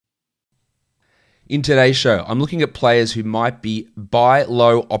In today's show, I'm looking at players who might be buy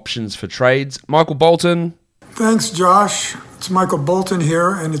low options for trades. Michael Bolton. Thanks, Josh. It's Michael Bolton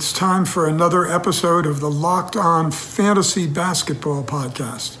here, and it's time for another episode of the Locked On Fantasy Basketball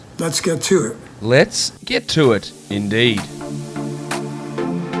Podcast. Let's get to it. Let's get to it, indeed.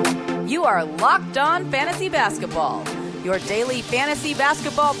 You are Locked On Fantasy Basketball, your daily fantasy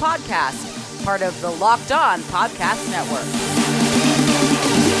basketball podcast, part of the Locked On Podcast Network.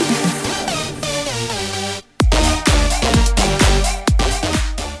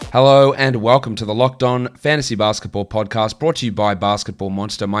 Hello and welcome to the Locked On Fantasy Basketball Podcast, brought to you by Basketball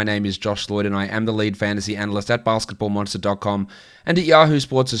Monster. My name is Josh Lloyd and I am the lead fantasy analyst at basketballmonster.com and at Yahoo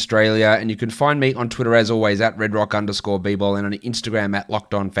Sports Australia. And you can find me on Twitter as always at redrock_bball and on Instagram at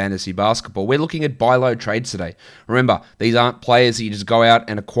Locked On Fantasy Basketball. We're looking at buy low trades today. Remember, these aren't players that you just go out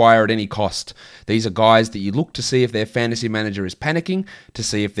and acquire at any cost. These are guys that you look to see if their fantasy manager is panicking, to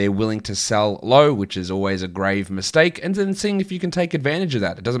see if they're willing to sell low, which is always a grave mistake, and then seeing if you can take advantage of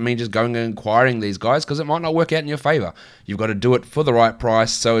that. It doesn't mean just going and acquiring these guys because it might not work out in your favor. You've got to do it for the right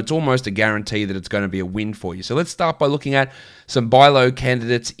price, so it's almost a guarantee that it's going to be a win for you. So let's start by looking at some buy low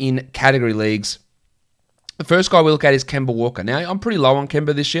candidates in category leagues. The first guy we look at is Kemba Walker. Now, I'm pretty low on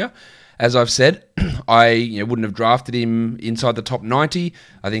Kemba this year. As I've said, I wouldn't have drafted him inside the top 90.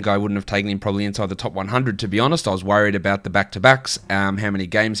 I think I wouldn't have taken him probably inside the top 100, to be honest. I was worried about the back-to-backs, how many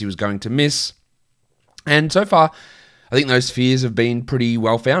games he was going to miss. And so far, I think those fears have been pretty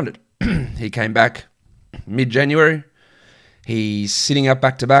well-founded. He came back mid-January. He's sitting out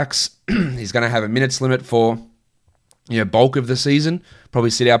back-to-backs. He's going to have a minutes limit for bulk of the season. Probably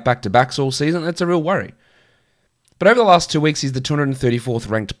sit out back-to-backs all season. That's a real worry. But over the last 2 weeks, he's the 234th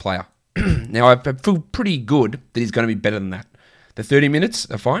ranked player. Now, I feel pretty good that he's going to be better than that. The 30 minutes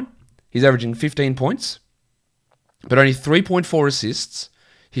are fine. He's averaging 15 points, but only 3.4 assists.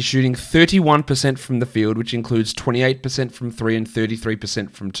 He's shooting 31% from the field, which includes 28% from 3 and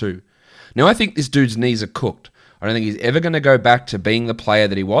 33% from 2. Now, I think this dude's knees are cooked. I don't think he's ever going to go back to being the player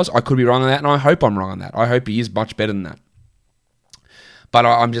that he was. I could be wrong on that, and I hope I'm wrong on that. I hope he is much better than that. But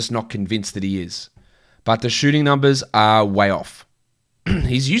I'm just not convinced that he is. But the shooting numbers are way off.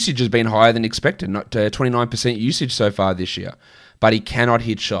 His usage has been higher than expected, not 29% usage so far this year, but he cannot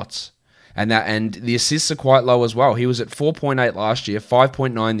hit shots. And the assists are quite low as well. He was at 4.8 last year,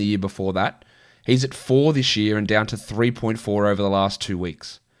 5.9 the year before that. He's at 4 this year and down to 3.4 over the last 2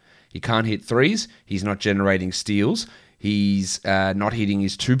 weeks. He can't hit threes. He's not generating steals. He's not hitting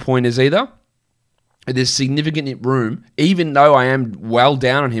his two-pointers either. There's significant room, even though I am well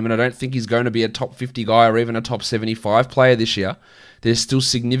down on him and I don't think he's going to be a top 50 guy or even a top 75 player this year, there's still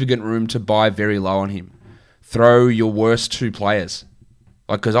significant room to buy very low on him. Throw your worst two players.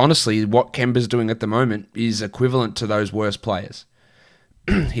 Because honestly, what Kemba's doing at the moment is equivalent to those worst players.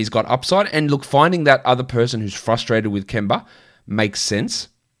 He's got upside, and look, finding that other person who's frustrated with Kemba makes sense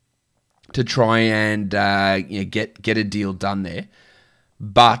to try and get a deal done there.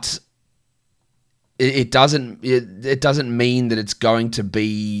 But it doesn't mean that it's going to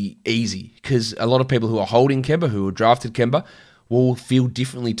be easy, because a lot of people who are holding Kemba, who have drafted Kemba, will feel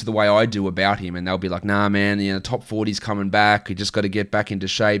differently to the way I do about him, and they'll be like, nah, man, top 40's coming back. You just got to get back into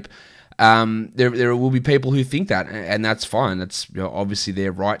shape. There will be people who think that, and that's fine. That's obviously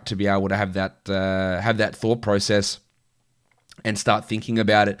their right to be able to have that thought process and start thinking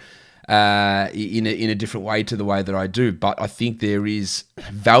about it in a different way to the way that I do. But I think there is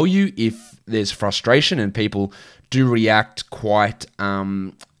value if there's frustration and people do react quite, I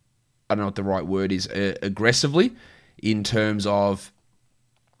don't know what the right word is, aggressively in terms of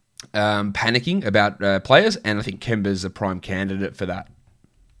panicking about players. And I think Kemba's a prime candidate for that.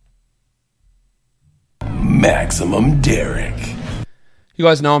 Maximum Derek. You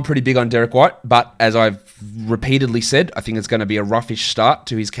guys know I'm pretty big on Derek White, but as I've repeatedly said, I think it's going to be a roughish start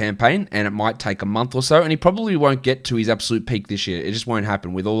to his campaign, and it might take a month or so, and he probably won't get to his absolute peak this year. It just won't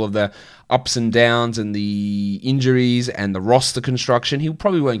happen. With all of the ups and downs and the injuries and the roster construction, he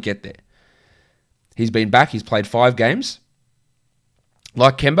probably won't get there. He's been back. He's played 5 games.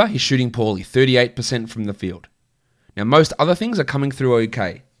 Like Kemba, he's shooting poorly, 38% from the field. Now, most other things are coming through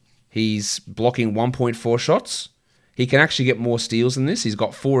okay. He's blocking 1.4 shots. He can actually get more steals than this. He's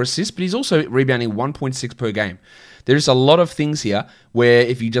got 4 assists, but he's also rebounding 1.6 per game. There's a lot of things here where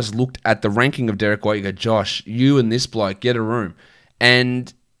if you just looked at the ranking of Derek White, you go, Josh, you and this bloke, get a room.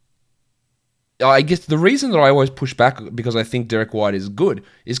 And I guess the reason that I always push back because I think Derek White is good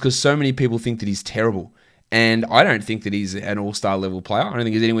is because so many people think that he's terrible. And I don't think that he's an all-star level player. I don't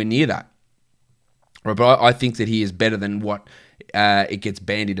think he's anywhere near that. But I think that he is better than what it gets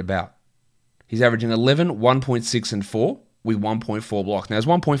bandied about. He's averaging 11, 1.6, and 4 with 1.4 blocks. Now, his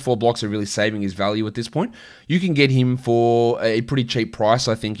 1.4 blocks are really saving his value at this point. You can get him for a pretty cheap price,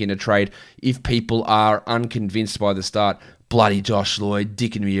 I think, in a trade if people are unconvinced by the start. Bloody Josh Lloyd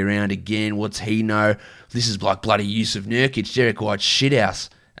dicking me around again. What's he know? This is like bloody Yusuf Nurkic, Derek White shithouse.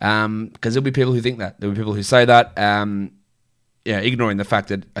 Because there'll be people who think that. There'll be people who say that. Ignoring the fact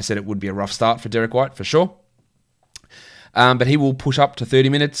that I said it would be a rough start for Derek White, for sure. But he will push up to 30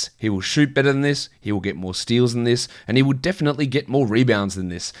 minutes. He will shoot better than this. He will get more steals than this. And he will definitely get more rebounds than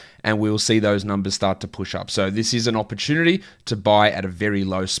this. And we'll see those numbers start to push up. So this is an opportunity to buy at a very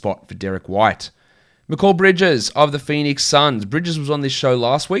low spot for Derek White. Mikal Bridges of the Phoenix Suns. Bridges was on this show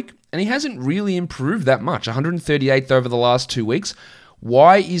last week, and he hasn't really improved that much. 138th over the last 2 weeks.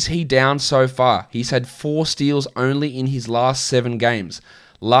 Why is he down so far? He's had 4 steals only in his last 7 games.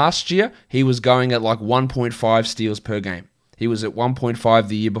 Last year, he was going at like 1.5 steals per game. He was at 1.5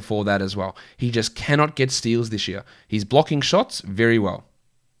 the year before that as well. He just cannot get steals this year. He's blocking shots very well.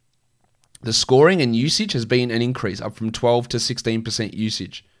 The scoring and usage has been an increase, up from 12 to 16%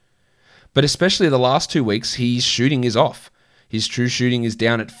 usage. But especially the last 2 weeks, his shooting is off. His true shooting is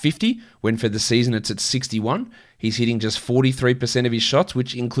down at 50, when for the season it's at 61. He's hitting just 43% of his shots,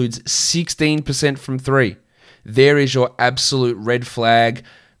 which includes 16% from 3. There is your absolute red flag,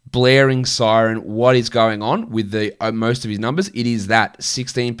 blaring siren. What is going on with the most of his numbers? It is that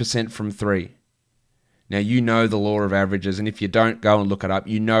 16% from 3. Now, you know the law of averages, and if you don't, go and look it up.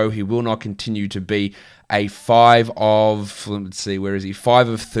 You know he will not continue to be a 5 of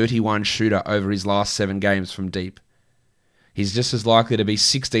 31 shooter over his last 7 games from deep. He's just as likely to be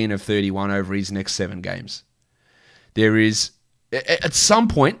 16 of 31 over his next 7 games. There is, at some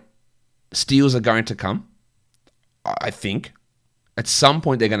point, steals are going to come, I think. At some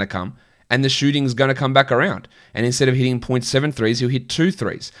point they're going to come, and the shooting's going to come back around. And instead of hitting 0.7 threes, he'll hit 2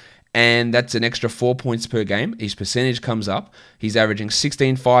 threes. And that's an extra 4 points per game. His percentage comes up. He's averaging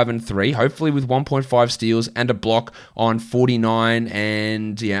 16, 5, and 3, hopefully with 1.5 steals and a block on 49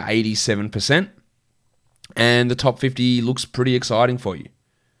 and 87%. And the top 50 looks pretty exciting for you.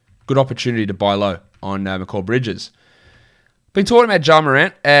 Good opportunity to buy low on Mikal Bridges. Been talking about Ja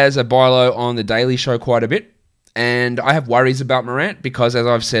Morant as a buy low on the Daily Show quite a bit. And I have worries about Morant because, as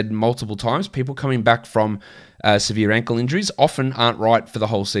I've said multiple times, people coming back from severe ankle injuries often aren't right for the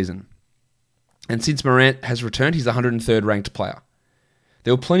whole season. And since Morant has returned, he's the 103rd ranked player.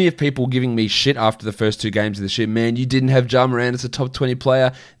 There were plenty of people giving me shit after the first 2 games of this year. Man, you didn't have Ja Morant as a top 20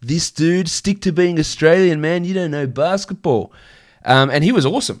 player. This dude, stick to being Australian, man. You don't know basketball. And he was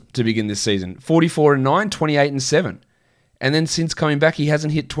awesome to begin this season. 44-9, 28-7. And then since coming back, he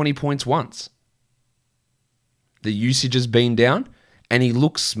hasn't hit 20 points once. The usage has been down, and he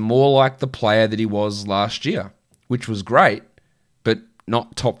looks more like the player that he was last year, which was great, but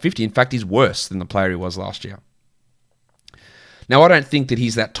not top 50. In fact, he's worse than the player he was last year. Now, I don't think that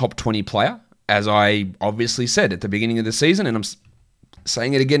he's that top 20 player, as I obviously said at the beginning of the season, and I'm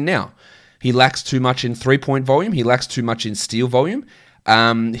saying it again now. He lacks too much in three-point volume. He lacks too much in steal volume.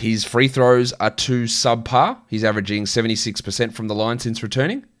 His free throws are too subpar. He's averaging 76% from the line since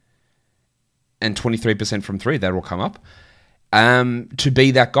returning, and 23% from 3. That will come up. To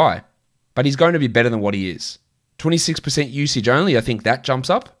be that guy. But he's going to be better than what he is. 26% usage only, I think that jumps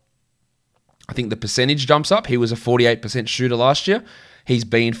up. I think the percentage jumps up. He was a 48% shooter last year. He's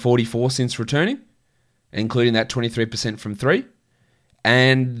been 44 since returning, including that 23% from 3.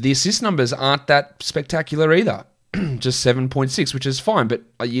 And the assist numbers aren't that spectacular either. Just 7.6, which is fine, but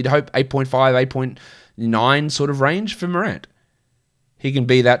you'd hope 8.5, 8.9 sort of range for Morant. He can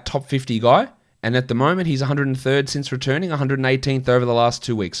be that top 50 guy. And at the moment, he's 103rd since returning, 118th over the last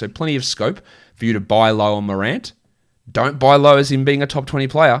 2 weeks. So plenty of scope for you to buy low on Morant. Don't buy low as him being a top 20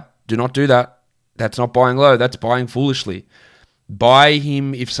 player. Do not do that. That's not buying low. That's buying foolishly. Buy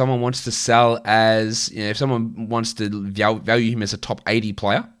him if someone wants to sell as, if someone wants to value him as a top 80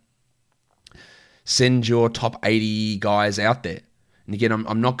 player. Send your top 80 guys out there. And again,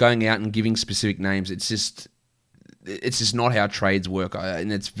 I'm not going out and giving specific names. It's just not how trades work,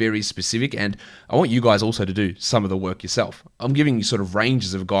 and it's very specific, and I want you guys also to do some of the work yourself. I'm giving you sort of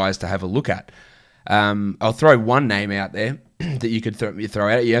ranges of guys to have a look at. I'll throw one name out there that you could throw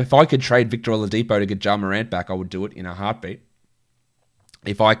out. Yeah, if I could trade Victor Oladipo to get Ja Morant back, I would do it in a heartbeat.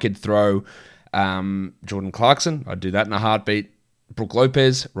 If I could throw Jordan Clarkson, I'd do that in a heartbeat. Brook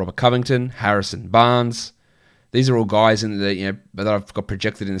Lopez, Robert Covington, Harrison Barnes. These are all guys in the that I've got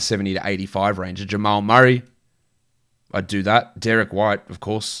projected in the 70 to 85 range. Jamal Murray, I'd do that. Derek White, of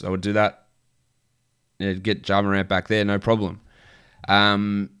course, I would do that. Get Ja Morant back there, no problem.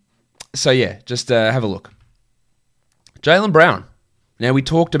 Just have a look. Jaylen Brown. Now, we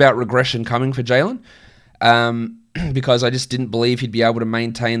talked about regression coming for Jaylen. because I just didn't believe he'd be able to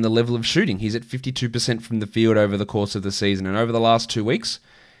maintain the level of shooting. He's at 52% from the field over the course of the season, and over the last 2 weeks,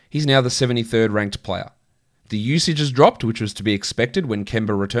 he's now the 73rd ranked player. The usage has dropped, which was to be expected when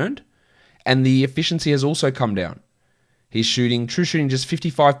Kemba returned, and the efficiency has also come down. He's true shooting just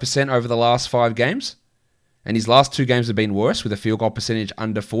 55% over the last 5 games, and his last 2 games have been worse with a field goal percentage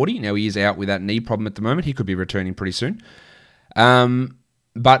under 40. Now he is out with that knee problem at the moment. He could be returning pretty soon.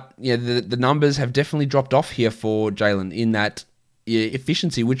 But yeah, the numbers have definitely dropped off here for Jalen in that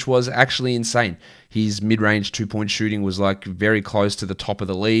efficiency, which was actually insane. His mid-range 2-point shooting was like very close to the top of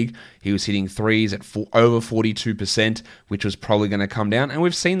the league. He was hitting threes at over 42%, which was probably going to come down. And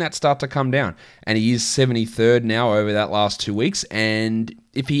we've seen that start to come down. And he is 73rd now over that last 2 weeks. And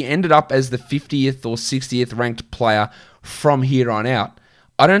if he ended up as the 50th or 60th ranked player from here on out,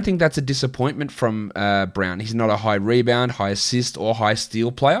 I don't think that's a disappointment from Brown. He's not a high rebound, high assist, or high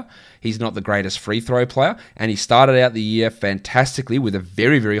steal player. He's not the greatest free throw player. And he started out the year fantastically with a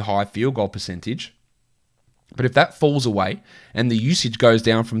very, very high field goal percentage. But if that falls away and the usage goes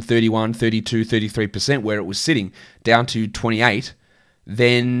down from 31, 32, 33% where it was sitting down to 28,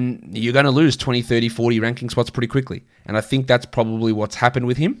 then you're going to lose 20, 30, 40 ranking spots pretty quickly. And I think that's probably what's happened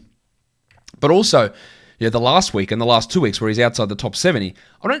with him. But also, the last week and the last 2 weeks where he's outside the top 70,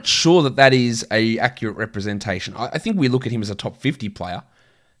 I'm not sure that is a accurate representation. I think we look at him as a top 50 player.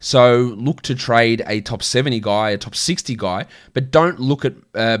 So look to trade a top 70 guy, a top 60 guy, but don't look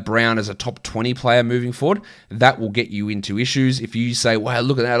at Brown as a top 20 player moving forward. That will get you into issues. If you say, wow,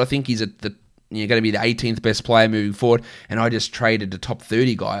 look at that, I think he's going to be the 18th best player moving forward, and I just traded a top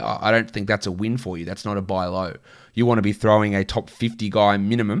 30 guy, I don't think that's a win for you. That's not a buy low. You want to be throwing a top 50 guy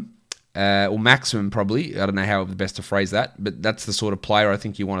minimum, or maximum probably. I don't know how best to phrase that, but that's the sort of player I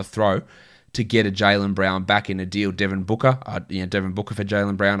think you want to throw to get a Jaylen Brown back in a deal. Devin Booker, Devin Booker for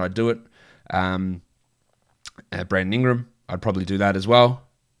Jaylen Brown, I'd do it. Brandon Ingram, I'd probably do that as well.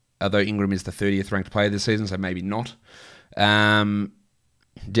 Although Ingram is the 30th ranked player this season, so maybe not. De'Aaron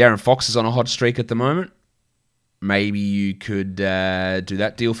Fox is on a hot streak at the moment. Maybe you could do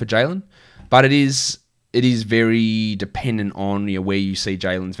that deal for Jalen, but it is very dependent on where you see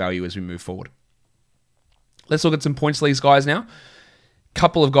Jalen's value as we move forward. Let's look at some points leagues guys now.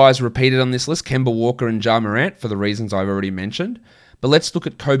 Couple of guys repeated on this list, Kemba Walker and Ja Morant, for the reasons I've already mentioned. But let's look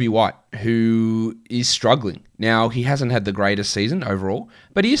at Kobe White, who is struggling. Now, he hasn't had the greatest season overall,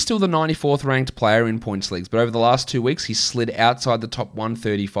 but he is still the 94th ranked player in points leagues. But over the last 2 weeks, he slid outside the top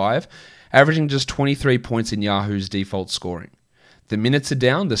 135, averaging just 23 points in Yahoo's default scoring. The minutes are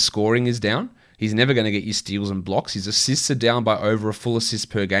down, the scoring is down. He's never going to get you steals and blocks. His assists are down by over a full assist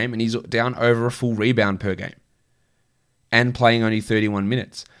per game, and he's down over a full rebound per game. And playing only 31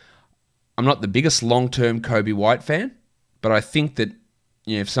 minutes. I'm not the biggest long-term Kobe White fan, but I think that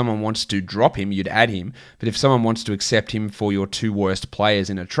if someone wants to drop him, you'd add him. But if someone wants to accept him for your 2 worst players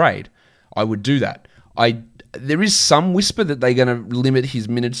in a trade, I would do that. There is some whisper that they're going to limit his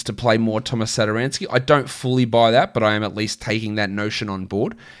minutes to play more Thomas Satoransky. I don't fully buy that, but I am at least taking that notion on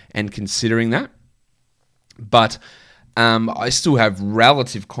board and considering that. But I still have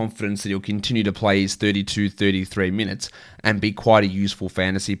relative confidence that he'll continue to play his 32, 33 minutes and be quite a useful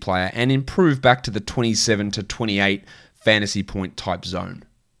fantasy player and improve back to the 27 to 28 fantasy point type zone.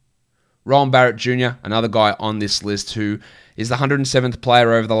 Rowan Barrett Jr., another guy on this list who is the 107th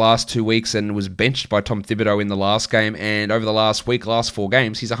player over the last 2 weeks and was benched by Tom Thibodeau in the last game, and over the last 4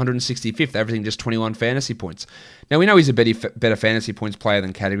 games, he's 165th, averaging just 21 fantasy points. Now, we know he's a better fantasy points player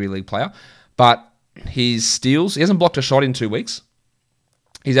than category league player, but his steals, he hasn't blocked a shot in 2 weeks.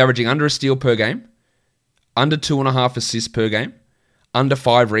 He's averaging under a steal per game, under 2.5 assists per game, under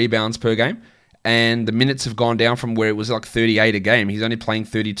 5 rebounds per game, and the minutes have gone down from where it was like 38 a game. He's only playing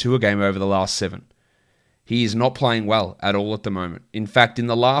 32 a game over the last 7. He is not playing well at all at the moment. In fact, in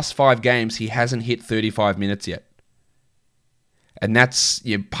the last 5 games, he hasn't hit 35 minutes yet. And that's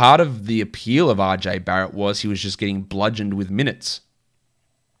part of the appeal of RJ Barrett was he was just getting bludgeoned with minutes.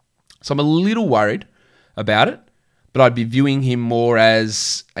 So I'm a little worried about it, but I'd be viewing him more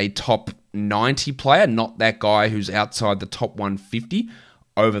as a top 90 player, not that guy who's outside the top 150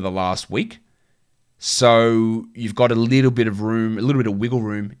 over the last week. So you've got a little bit of room, a little bit of wiggle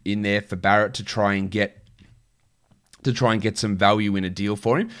room in there for Barrett to try and get some value in a deal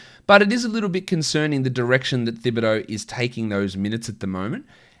for him. But it is a little bit concerning the direction that Thibodeau is taking those minutes at the moment.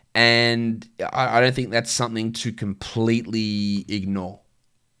 And I don't think that's something to completely ignore.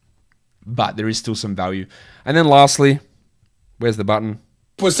 But there is still some value. And then lastly, where's the button?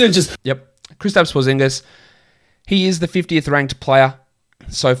 Percentages. Yep. Kristaps Porzingis. He is the 50th ranked player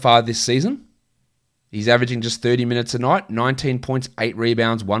so far this season. He's averaging just 30 minutes a night, 19 points, 8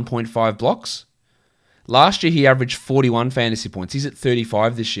 rebounds, 1.5 blocks. Last year, he averaged 41 fantasy points. He's at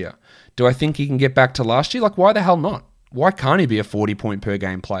 35 this year. Do I think he can get back to last year? Like, why the hell not? Why can't he be a 40-point per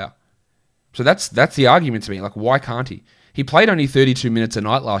game player? So that's the argument to me. Like, why can't he? He played only 32 minutes a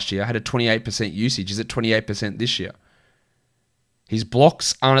night last year, had a 28% usage. He's at 28% this year. His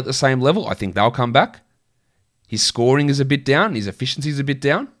blocks aren't at the same level. I think they'll come back. His scoring is a bit down. His efficiency is a bit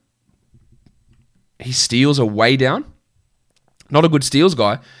down. His steals are way down. Not a good steals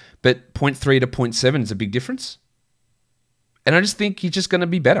guy, but 0.3 to 0.7 is a big difference. And I just think he's just going to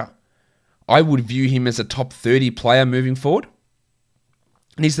be better. I would view him as a top 30 player moving forward.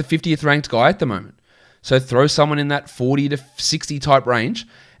 And he's the 50th ranked guy at the moment. So throw someone in that 40 to 60 type range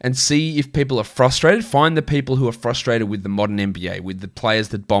and see if people are frustrated. Find the people who are frustrated with the modern NBA, with the players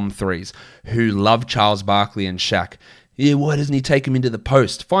that bomb threes, who love Charles Barkley and Shaq. Yeah, why doesn't he take him into the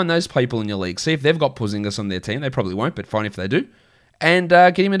post? Find those people in your league. See if they've got Porzingis on their team. They probably won't, but fine if they do. And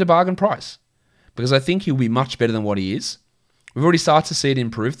get him at a bargain price. Because I think he'll be much better than what he is. We've already started to see it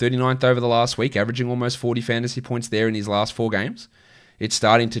improve. 39th over the last week, averaging almost 40 fantasy points there in his last 4 games. It's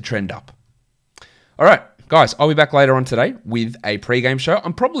starting to trend up. All right, guys, I'll be back later on today with a pre-game show.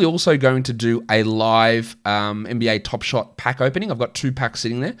 I'm probably also going to do a live NBA Top Shot pack opening. I've got 2 packs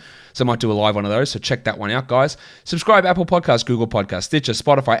sitting there, so I might do a live one of those, so check that one out, guys. Subscribe Apple Podcasts, Google Podcasts, Stitcher,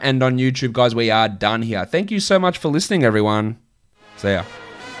 Spotify, and on YouTube. Guys, we are done here. Thank you so much for listening, everyone. See ya.